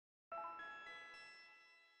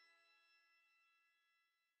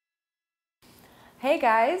Hey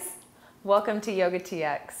guys, welcome to Yoga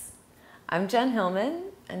TX. I'm Jen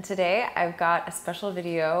Hilman, and today I've got a special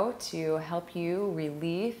video to help you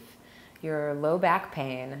relieve your low back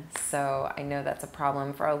pain. So I know that's a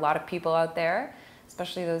problem for a lot of people out there,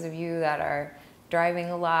 especially those of you that are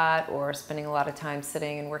driving a lot or spending a lot of time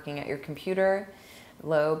sitting and working at your computer.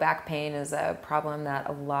 Low back pain is a problem that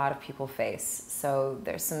a lot of people face. So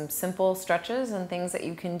there's some simple stretches and things that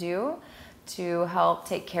you can do to help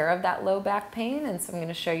take care of that low back pain. And so I'm going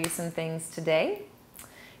to show you some things today.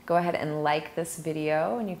 Go ahead and like this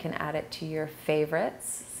video and you can add it to your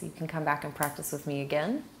favorites so you can come back and practice with me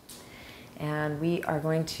again. And we are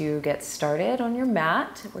going to get started on your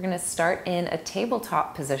mat. We're going to start in a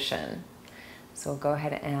tabletop position. So we'll go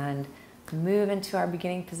ahead and move into our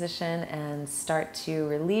beginning position and start to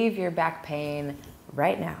relieve your back pain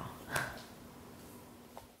right now.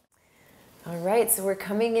 All right, so we're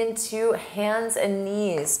coming into hands and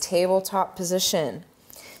knees, tabletop position.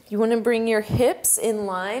 You want to bring your hips in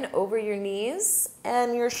line over your knees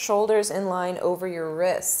and your shoulders in line over your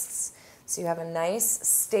wrists. So you have a nice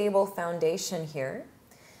stable foundation here.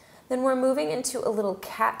 Then we're moving into a little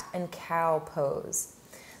cat and cow pose.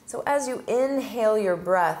 So as you inhale your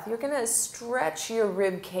breath, you're going to stretch your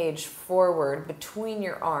rib cage forward between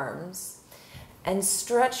your arms and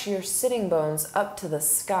stretch your sitting bones up to the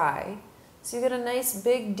sky. So you get a nice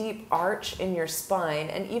big deep arch in your spine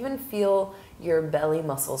and even feel your belly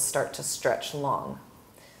muscles start to stretch long.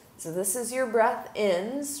 So this is your breath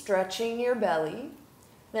in, stretching your belly.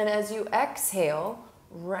 Then as you exhale,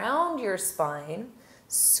 round your spine,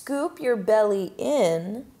 scoop your belly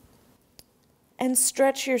in, and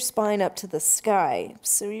stretch your spine up to the sky.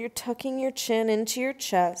 So you're tucking your chin into your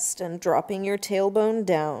chest and dropping your tailbone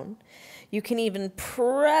down. You can even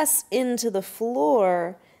press into the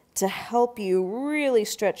floor to help you really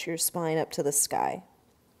stretch your spine up to the sky.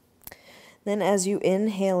 Then as you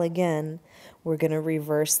inhale again, we're going to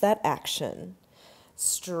reverse that action.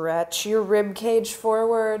 Stretch your rib cage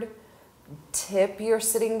forward, tip your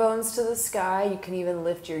sitting bones to the sky. You can even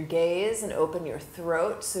lift your gaze and open your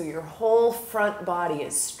throat so your whole front body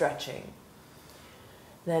is stretching.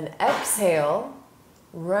 Then exhale,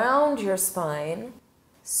 round your spine,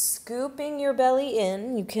 scooping your belly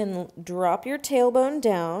in. You can drop your tailbone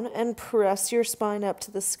down and press your spine up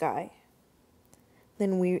to the sky.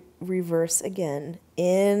 Then we reverse again.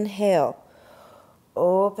 Inhale,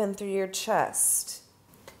 open through your chest.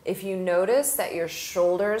 If you notice that your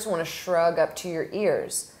shoulders want to shrug up to your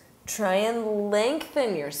ears, try and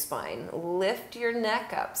lengthen your spine. Lift your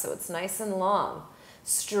neck up so it's nice and long.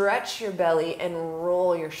 Stretch your belly and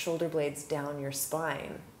roll your shoulder blades down your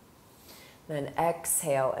spine. Then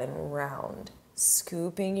exhale and round,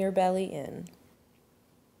 scooping your belly in.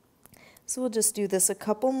 So we'll just do this a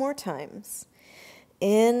couple more times.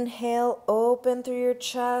 Inhale, open through your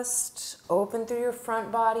chest, open through your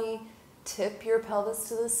front body, tip your pelvis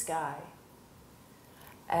to the sky.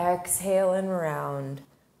 Exhale and round.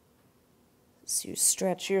 So you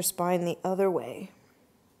stretch your spine the other way.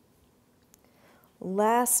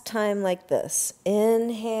 Last time like this.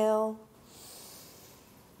 Inhale.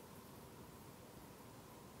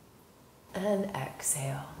 And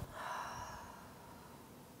exhale.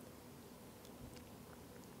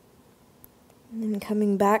 And then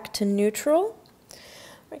coming back to neutral,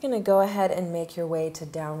 we're going to go ahead and make your way to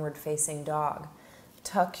downward facing dog.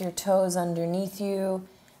 Tuck your toes underneath you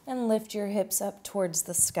and lift your hips up towards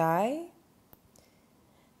the sky.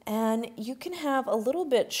 And you can have a little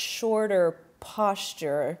bit shorter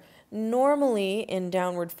posture. Normally in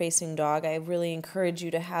downward facing dog, I really encourage you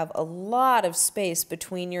to have a lot of space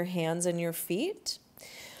between your hands and your feet.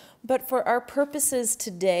 But for our purposes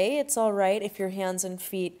today, it's all right if your hands and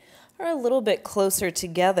feet are a little bit closer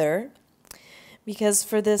together. Because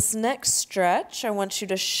for this next stretch, I want you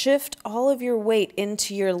to shift all of your weight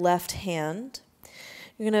into your left hand.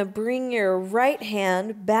 You're going to bring your right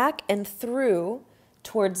hand back and through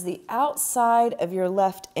towards the outside of your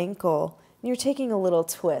left ankle. You're taking a little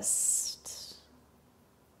twist.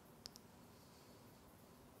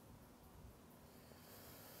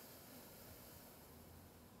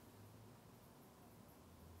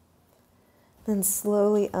 Then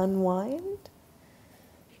slowly unwind,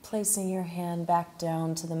 placing your hand back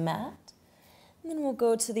down to the mat. And then we'll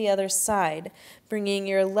go to the other side, bringing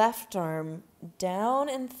your left arm down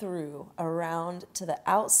and through, around to the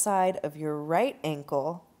outside of your right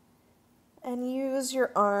ankle. And use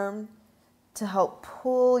your arm to help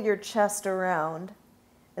pull your chest around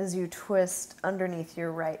as you twist underneath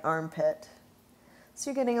your right armpit. So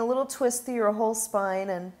you're getting a little twist through your whole spine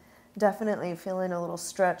and definitely feeling a little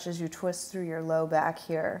stretch as you twist through your low back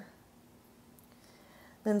here.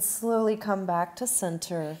 Then slowly come back to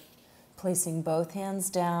center, placing both hands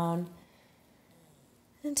down.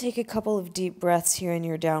 And take a couple of deep breaths here in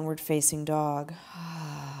your downward facing dog.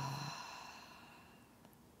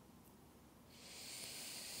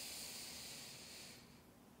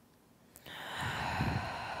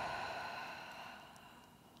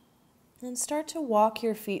 And start to walk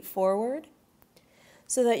your feet forward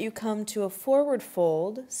so that you come to a forward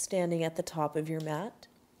fold standing at the top of your mat.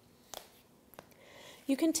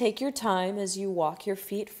 You can take your time as you walk your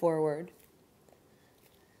feet forward.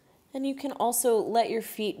 And you can also let your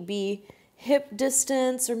feet be hip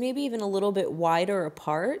distance or maybe even a little bit wider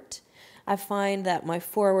apart. I find that my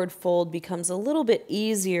forward fold becomes a little bit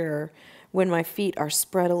easier when my feet are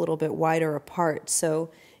spread a little bit wider apart.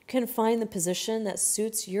 So you can find the position that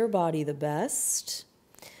suits your body the best.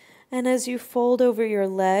 And as you fold over your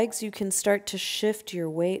legs, you can start to shift your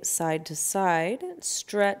weight side to side,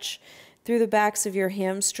 stretch through the backs of your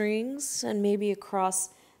hamstrings and maybe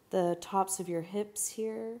across the tops of your hips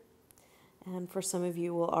here. And for some of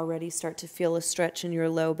you, will already start to feel a stretch in your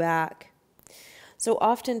low back. So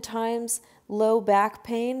oftentimes, low back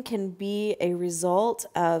pain can be a result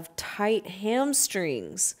of tight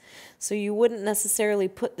hamstrings. So you wouldn't necessarily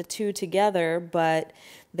put the two together, but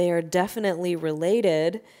they are definitely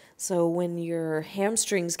related. So when your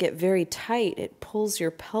hamstrings get very tight, it pulls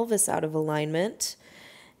your pelvis out of alignment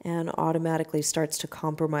and automatically starts to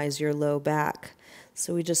compromise your low back.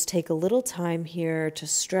 So we just take a little time here to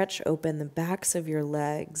stretch open the backs of your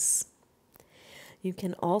legs. You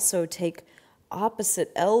can also take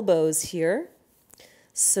opposite elbows here.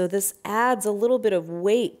 So this adds a little bit of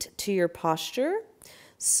weight to your posture.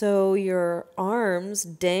 So your arms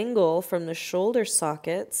dangle from the shoulder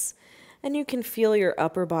sockets, and you can feel your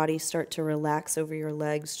upper body start to relax over your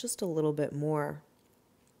legs just a little bit more.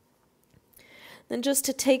 Then just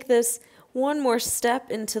to take this one more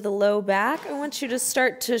step into the low back, I want you to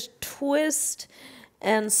start to twist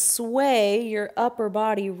and sway your upper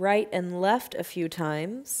body right and left a few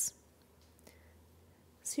times.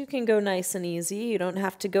 So you can go nice and easy. You don't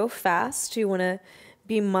have to go fast. You want to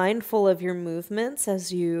be mindful of your movements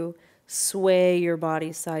as you sway your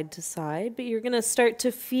body side to side, but you're going to start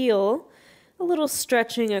to feel a little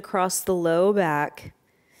stretching across the low back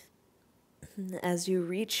as you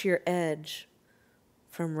reach your edge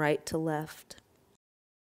from right to left.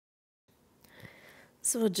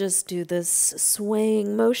 So we'll just do this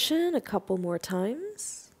swaying motion a couple more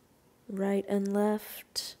times. Right and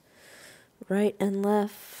left, right and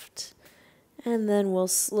left. And then we'll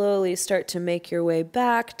slowly start to make your way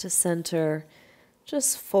back to center,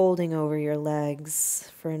 just folding over your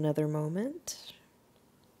legs for another moment.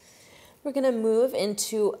 We're going to move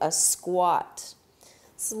into a squat.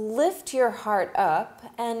 So lift your heart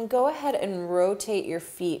up and go ahead and rotate your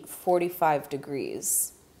feet 45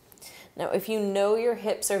 degrees. Now, if you know your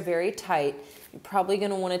hips are very tight, you're probably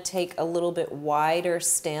going to want to take a little bit wider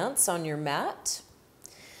stance on your mat.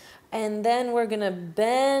 And then we're going to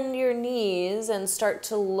bend your knees and start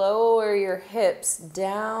to lower your hips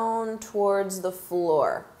down towards the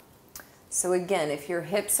floor. So again, if your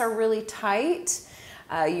hips are really tight,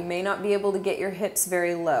 you may not be able to get your hips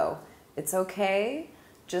very low. It's okay.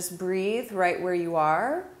 Just breathe right where you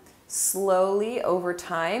are. Slowly, over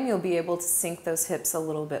time, you'll be able to sink those hips a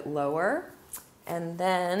little bit lower. And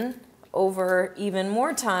then, over even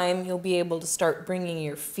more time, you'll be able to start bringing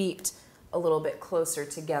your feet a little bit closer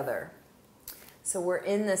together. So we're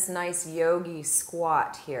in this nice yogi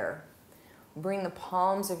squat here. Bring the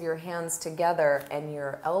palms of your hands together and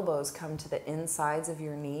your elbows come to the insides of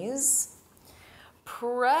your knees.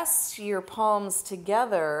 Press your palms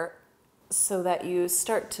together so that you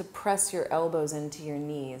start to press your elbows into your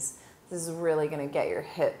knees. This is really going to get your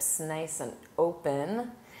hips nice and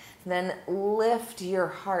open. Then lift your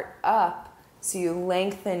heart up so you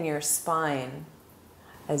lengthen your spine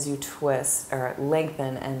as you twist, or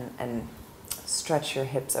lengthen and stretch your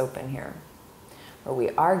hips open here. But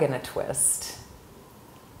we are going to twist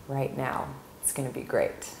right now. It's going to be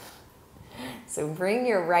great. So bring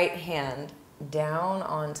your right hand down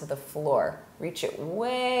onto the floor. Reach it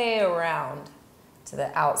way around to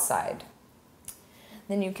the outside.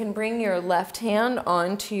 Then you can bring your left hand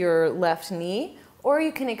onto your left knee, or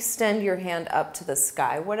you can extend your hand up to the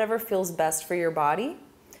sky, whatever feels best for your body.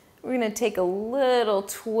 We're going to take a little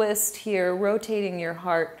twist here, rotating your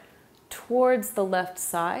heart towards the left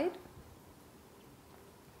side.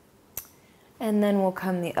 And then we'll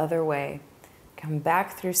come the other way. Come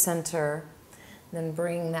back through center, then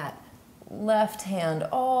bring that left hand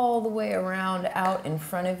all the way around out in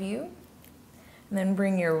front of you. And then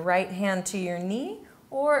bring your right hand to your knee,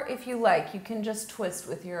 Or if you like, you can just twist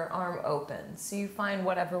with your arm open. So you find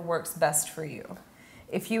whatever works best for you.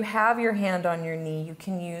 If you have your hand on your knee, you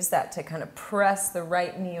can use that to kind of press the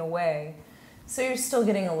right knee away. So you're still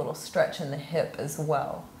getting a little stretch in the hip as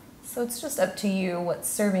well. So it's just up to you what's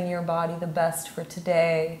serving your body the best for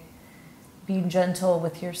today. Be gentle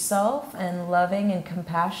with yourself and loving and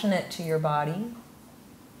compassionate to your body.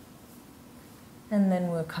 And then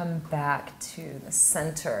we'll come back to the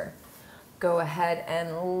center. Go ahead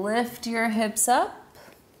and lift your hips up.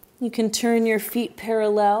 You can turn your feet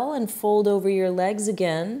parallel and fold over your legs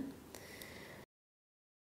again.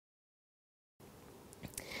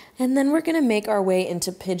 And then we're going to make our way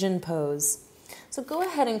into pigeon pose. So go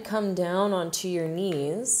ahead and come down onto your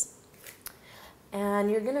knees.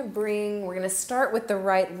 And we're going to start with the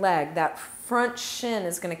right leg. That front shin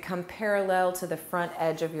is going to come parallel to the front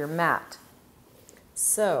edge of your mat.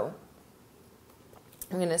 So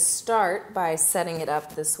I'm going to start by setting it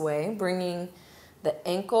up this way, bringing the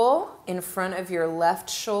ankle in front of your left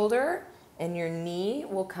shoulder, and your knee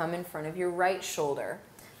will come in front of your right shoulder.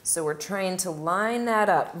 So we're trying to line that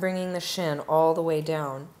up, bringing the shin all the way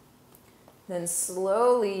down. Then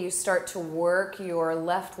slowly you start to work your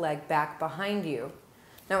left leg back behind you.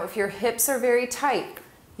 Now if your hips are very tight,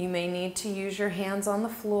 you may need to use your hands on the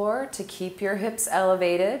floor to keep your hips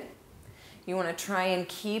elevated. You want to try and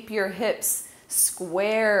keep your hips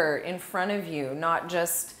square in front of you, not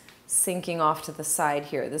just sinking off to the side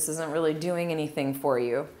here. This isn't really doing anything for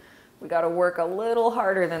you. We got to work a little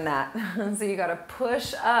harder than that. So you got to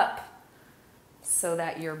push up so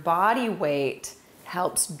that your body weight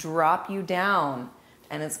helps drop you down,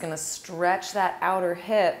 and it's going to stretch that outer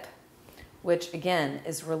hip, which again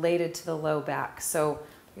is related to the low back. So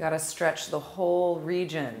you got to stretch the whole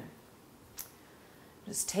region.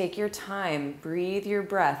 Just take your time, breathe your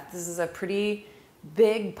breath. This is a pretty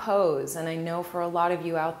big pose, and I know for a lot of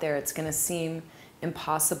you out there it's going to seem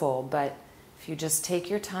impossible, but if you just take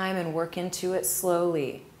your time and work into it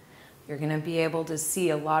slowly, you're going to be able to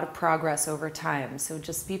see a lot of progress over time. So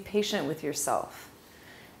just be patient with yourself.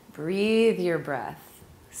 Breathe your breath.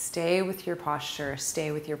 Stay with your posture.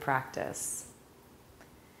 Stay with your practice.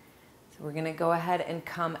 So we're going to go ahead and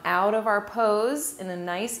come out of our pose in a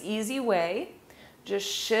nice, easy way. Just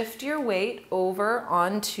shift your weight over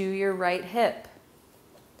onto your right hip.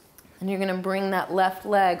 And you're going to bring that left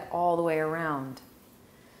leg all the way around.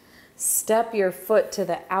 Step your foot to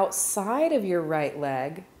the outside of your right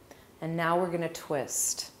leg. And now we're going to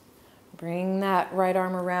twist. Bring that right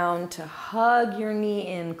arm around to hug your knee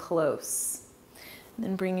in close. And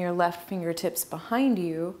then bring your left fingertips behind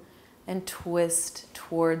you and twist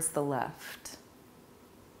towards the left.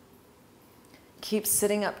 Keep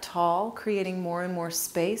sitting up tall, creating more and more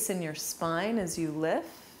space in your spine as you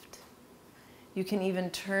lift. You can even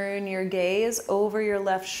turn your gaze over your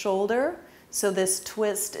left shoulder, so this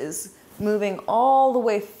twist is moving all the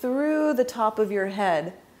way through the top of your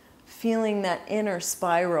head, feeling that inner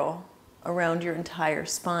spiral around your entire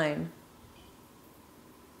spine.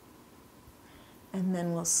 And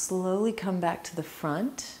then we'll slowly come back to the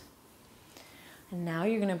front. And now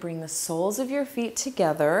you're going to bring the soles of your feet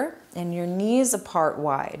together and your knees apart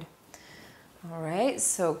wide. All right,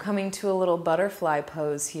 so coming to a little butterfly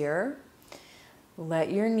pose here.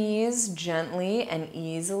 Let your knees gently and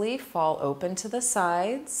easily fall open to the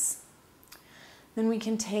sides. Then we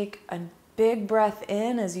can take a big breath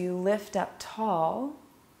in as you lift up tall,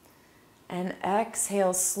 and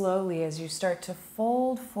exhale slowly as you start to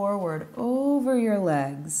fold forward over your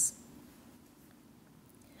legs.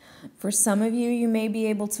 For some of you, you may be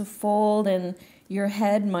able to fold and your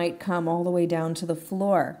head might come all the way down to the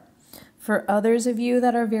floor. For others of you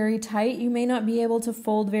that are very tight, you may not be able to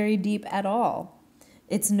fold very deep at all.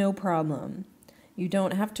 It's no problem. You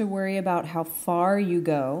don't have to worry about how far you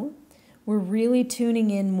go. We're really tuning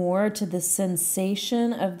in more to the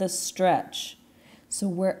sensation of the stretch. So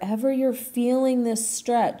wherever you're feeling this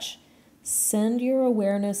stretch, send your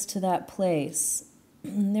awareness to that place.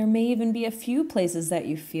 There may even be a few places that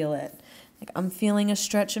you feel it. Like I'm feeling a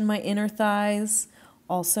stretch in my inner thighs,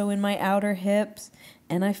 also in my outer hips,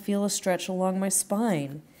 and I feel a stretch along my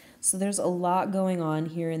spine. So there's a lot going on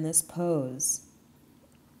here in this pose.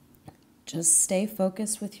 Just stay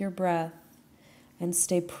focused with your breath and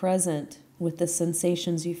stay present with the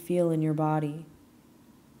sensations you feel in your body.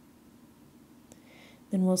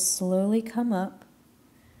 Then we'll slowly come up.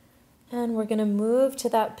 And we're going to move to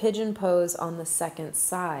that pigeon pose on the second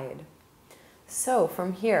side. So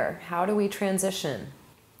from here, how do we transition?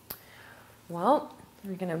 Well,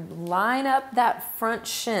 we're going to line up that front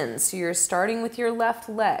shin. So you're starting with your left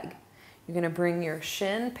leg. You're going to bring your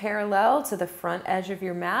shin parallel to the front edge of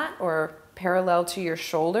your mat or parallel to your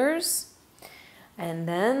shoulders. And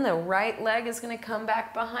then the right leg is going to come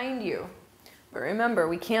back behind you. But remember,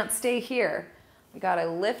 we can't stay here. We got to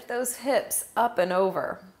lift those hips up and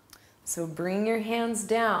over. So bring your hands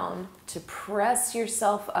down to press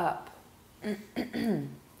yourself up.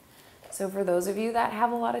 So for those of you that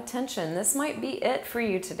have a lot of tension, this might be it for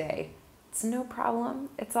you today. It's no problem.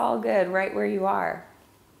 It's all good right where you are.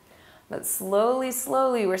 But slowly,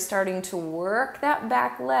 slowly, we're starting to work that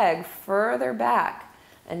back leg further back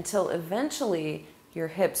until eventually your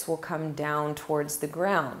hips will come down towards the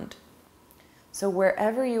ground. So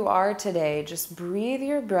wherever you are today, just breathe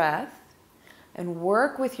your breath and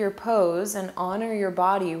work with your pose and honor your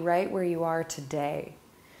body right where you are today.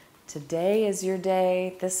 Today is your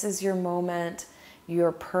day. This is your moment.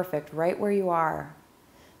 You're perfect right where you are.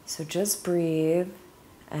 So just breathe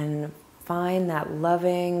and find that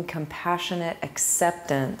loving, compassionate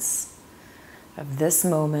acceptance of this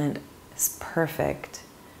moment is perfect,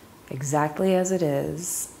 exactly as it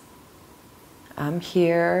is. I'm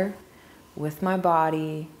here with my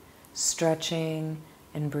body, stretching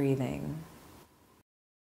and breathing.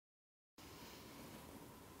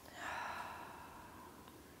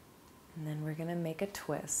 And then we're going to make a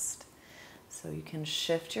twist. So you can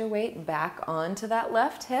shift your weight back onto that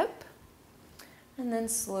left hip. And then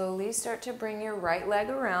slowly start to bring your right leg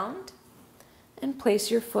around and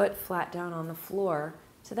place your foot flat down on the floor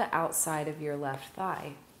to the outside of your left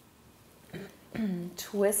thigh.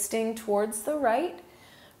 Twisting towards the right,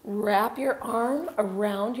 wrap your arm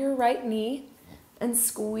around your right knee and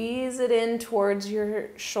squeeze it in towards your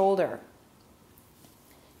shoulder.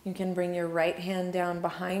 You can bring your right hand down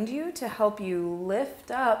behind you to help you lift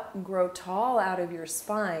up, grow tall out of your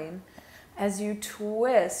spine as you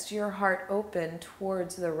twist your heart open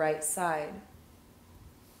towards the right side.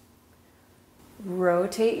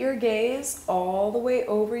 Rotate your gaze all the way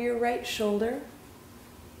over your right shoulder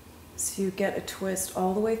so you get a twist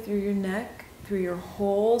all the way through your neck, through your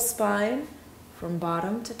whole spine, from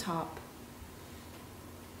bottom to top.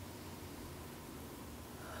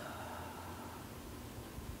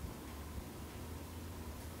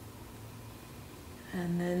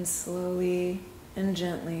 And then slowly and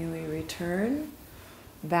gently we return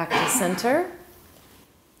back to center.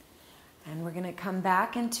 And we're going to come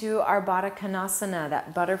back into our Baddha Konasana,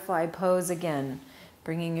 that butterfly pose again,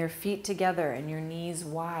 bringing your feet together and your knees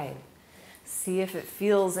wide. See if it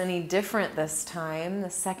feels any different this time, the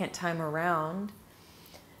second time around.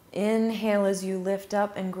 Inhale as you lift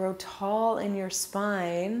up and grow tall in your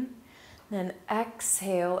spine. Then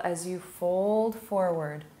exhale as you fold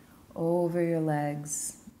forward over your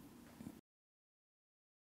legs.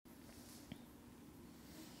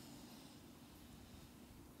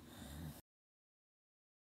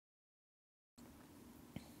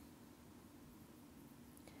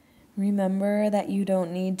 Remember that you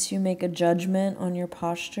don't need to make a judgment on your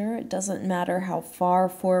posture. It doesn't matter how far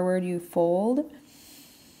forward you fold.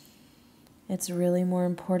 It's really more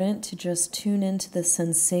important to just tune into the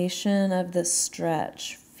sensation of the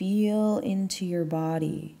stretch. Feel into your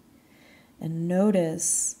body and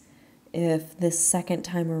notice if this second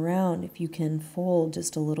time around, if you can fold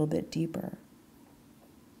just a little bit deeper.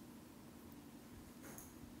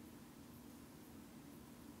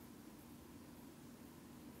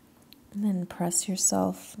 And then press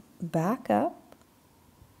yourself back up,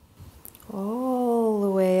 all the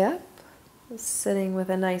way up, sitting with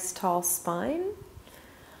a nice tall spine.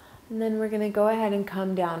 And then we're going to go ahead and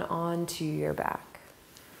come down onto your back.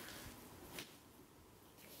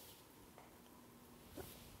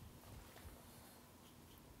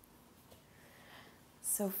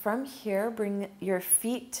 So from here, bring your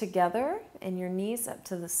feet together and your knees up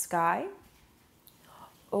to the sky.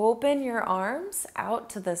 Open your arms out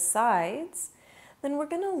to the sides. Then we're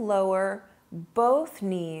going to lower both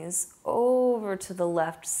knees over to the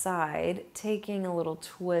left side, taking a little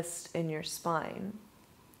twist in your spine.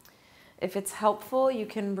 If it's helpful, you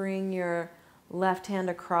can bring your left hand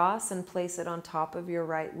across and place it on top of your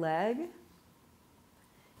right leg,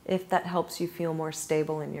 if that helps you feel more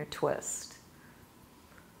stable in your twist.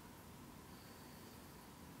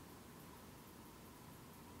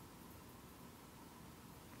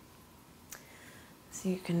 So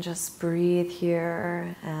you can just breathe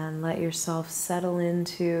here and let yourself settle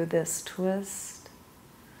into this twist,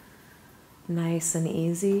 nice and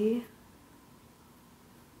easy.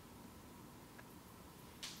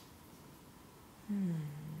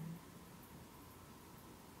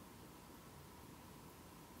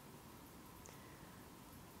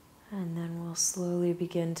 And then we'll slowly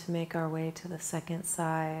begin to make our way to the second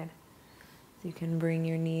side. So you can bring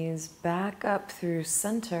your knees back up through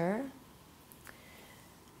center.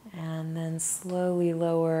 And then slowly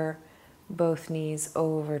lower both knees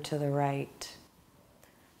over to the right.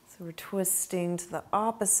 So we're twisting to the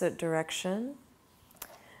opposite direction.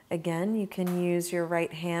 Again, you can use your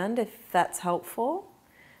right hand if that's helpful.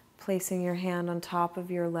 Placing your hand on top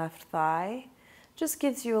of your left thigh just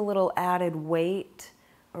gives you a little added weight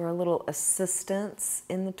or a little assistance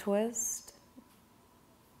in the twist.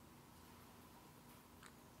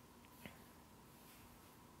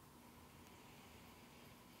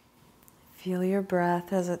 Feel your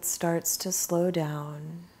breath as it starts to slow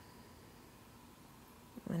down.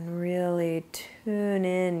 And really tune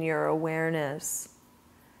in your awareness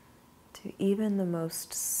to even the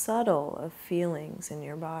most subtle of feelings in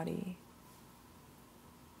your body.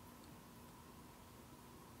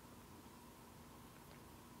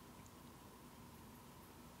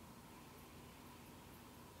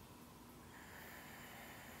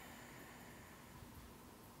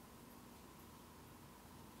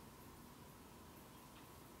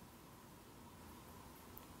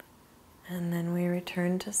 And then we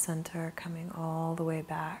return to center, coming all the way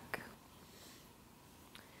back.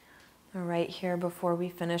 Right here, before we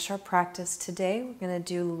finish our practice today, we're going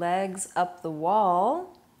to do legs up the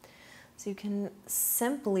wall. So you can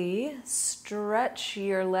simply stretch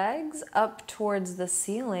your legs up towards the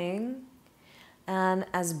ceiling. And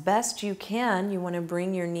as best you can, you want to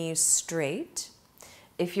bring your knees straight.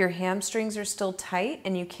 If your hamstrings are still tight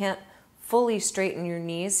and you can't fully straighten your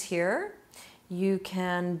knees here, you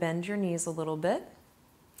can bend your knees a little bit.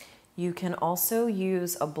 You can also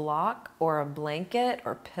use a block or a blanket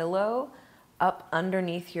or pillow up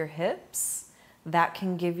underneath your hips. That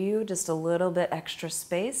can give you just a little bit extra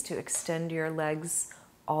space to extend your legs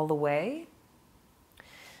all the way.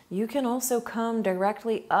 You can also come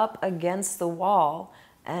directly up against the wall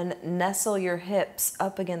and nestle your hips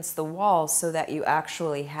up against the wall so that you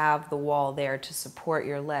actually have the wall there to support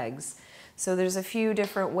your legs. So there's a few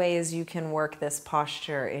different ways you can work this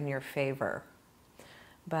posture in your favor.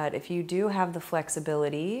 But if you do have the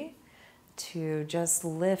flexibility to just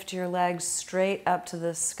lift your legs straight up to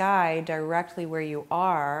the sky directly where you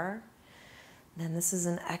are, then this is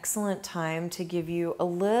an excellent time to give you a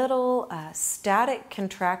little static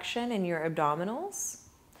contraction in your abdominals.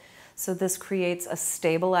 So this creates a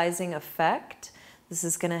stabilizing effect. This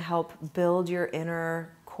is going to help build your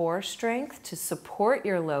inner core strength to support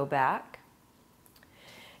your low back.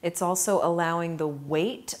 It's also allowing the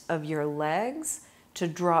weight of your legs to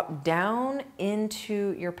drop down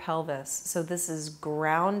into your pelvis. So this is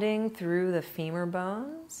grounding through the femur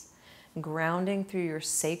bones, grounding through your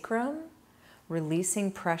sacrum,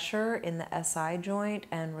 releasing pressure in the SI joint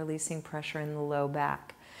and releasing pressure in the low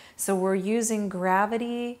back. So we're using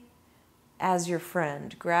gravity as your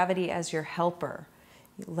friend, gravity as your helper,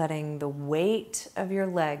 letting the weight of your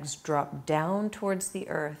legs drop down towards the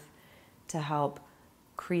earth to help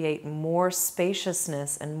create more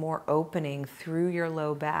spaciousness and more opening through your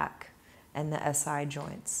low back and the SI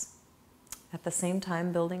joints. At the same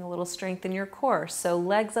time, building a little strength in your core. So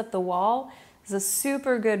legs up the wall is a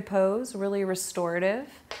super good pose, really restorative,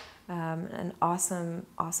 an awesome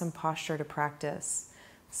posture to practice.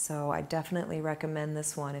 So I definitely recommend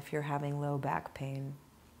this one if you're having low back pain.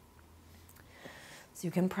 So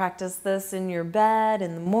you can practice this in your bed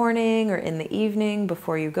in the morning or in the evening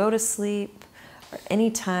before you go to sleep. Or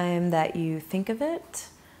any time that you think of it.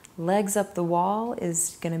 Legs up the wall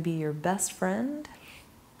is going to be your best friend.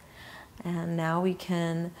 And now we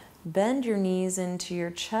can bend your knees into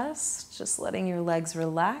your chest, just letting your legs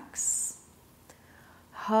relax.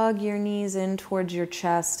 Hug your knees in towards your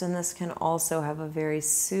chest, and this can also have a very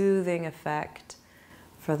soothing effect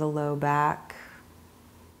for the low back.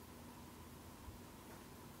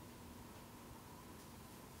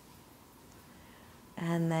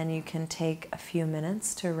 And then you can take a few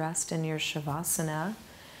minutes to rest in your Shavasana,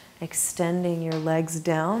 extending your legs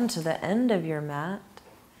down to the end of your mat.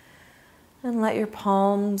 And let your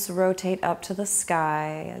palms rotate up to the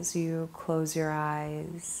sky as you close your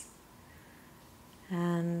eyes.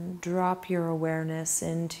 And drop your awareness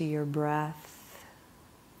into your breath.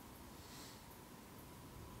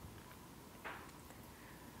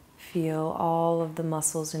 Feel all of the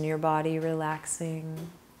muscles in your body relaxing.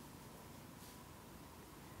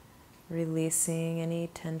 Releasing any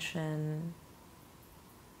tension.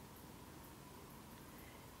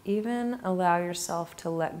 Even allow yourself to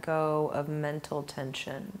let go of mental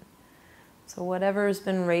tension. So whatever has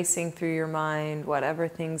been racing through your mind, whatever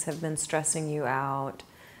things have been stressing you out,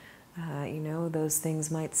 those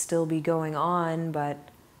things might still be going on, but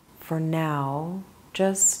for now,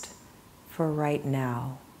 just for right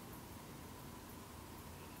now,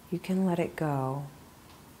 you can let it go.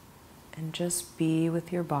 and just be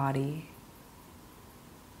with your body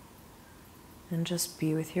and just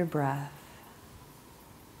be with your breath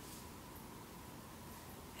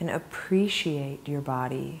and appreciate your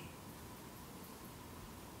body,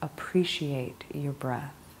 appreciate your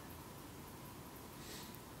breath.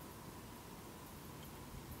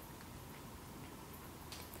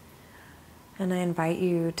 And I invite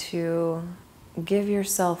you to give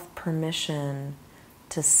yourself permission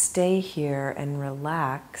to stay here and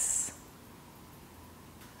relax,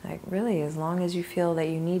 like really as long as you feel that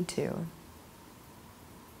you need to.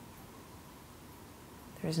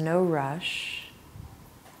 There's no rush.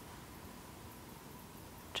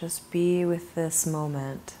 Just be with this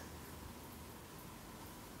moment.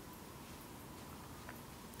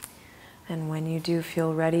 And when you do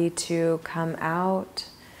feel ready to come out,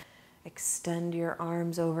 extend your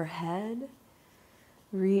arms overhead.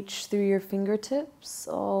 Reach through your fingertips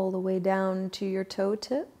all the way down to your toe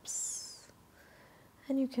tips.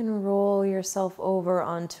 And you can roll yourself over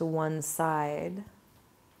onto one side.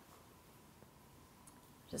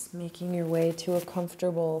 Just making your way to a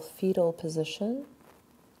comfortable fetal position.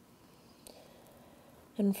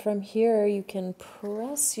 And from here you can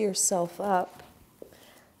press yourself up,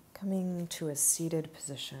 coming to a seated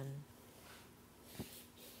position.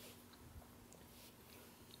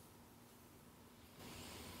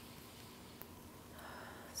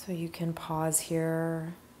 So you can pause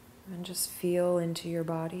here and just feel into your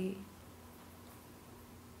body.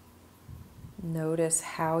 Notice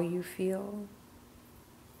how you feel.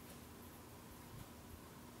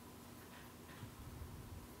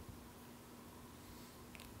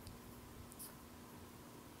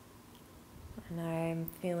 And I'm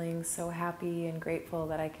feeling so happy and grateful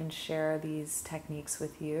that I can share these techniques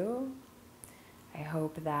with you. I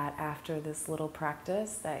hope that after this little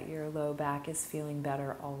practice that your low back is feeling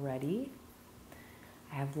better already.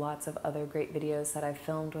 I have lots of other great videos that I've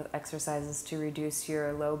filmed with exercises to reduce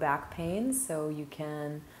your low back pain, so you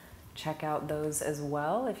can check out those as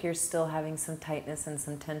well. If you're still having some tightness and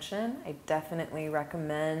some tension, I definitely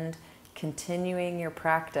recommend continuing your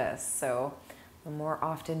practice. So the more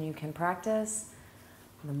often you can practice,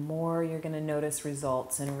 the more you're going to notice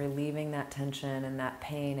results in relieving that tension and that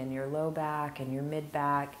pain in your low back and your mid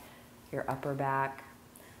back, your upper back.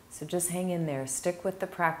 So just hang in there, stick with the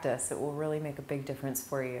practice. It will really make a big difference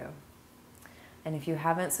for you. And if you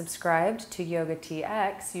haven't subscribed to Yoga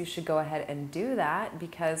TX, you should go ahead and do that,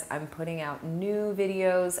 because I'm putting out new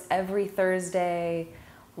videos every Thursday.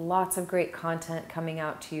 Lots of great content coming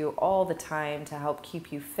out to you all the time to help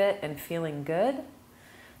keep you fit and feeling good.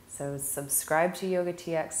 So subscribe to Yoga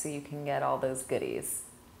TX so you can get all those goodies.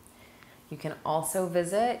 You can also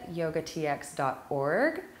visit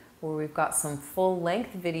yogatx.org, where we've got some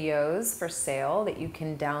full-length videos for sale that you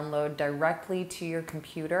can download directly to your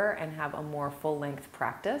computer and have a more full-length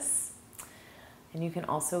practice. And you can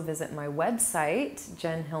also visit my website,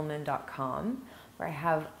 jenhilman.com, where I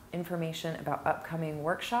have information about upcoming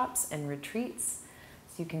workshops and retreats,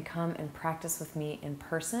 so you can come and practice with me in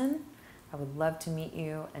person. I would love to meet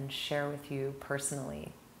you and share with you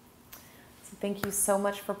personally. So thank you so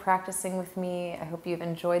much for practicing with me. I hope you've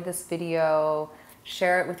enjoyed this video.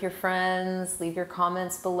 Share it with your friends. Leave your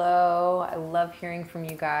comments below. I love hearing from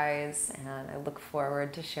you guys, and I look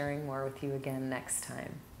forward to sharing more with you again next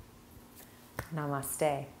time.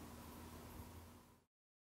 Namaste.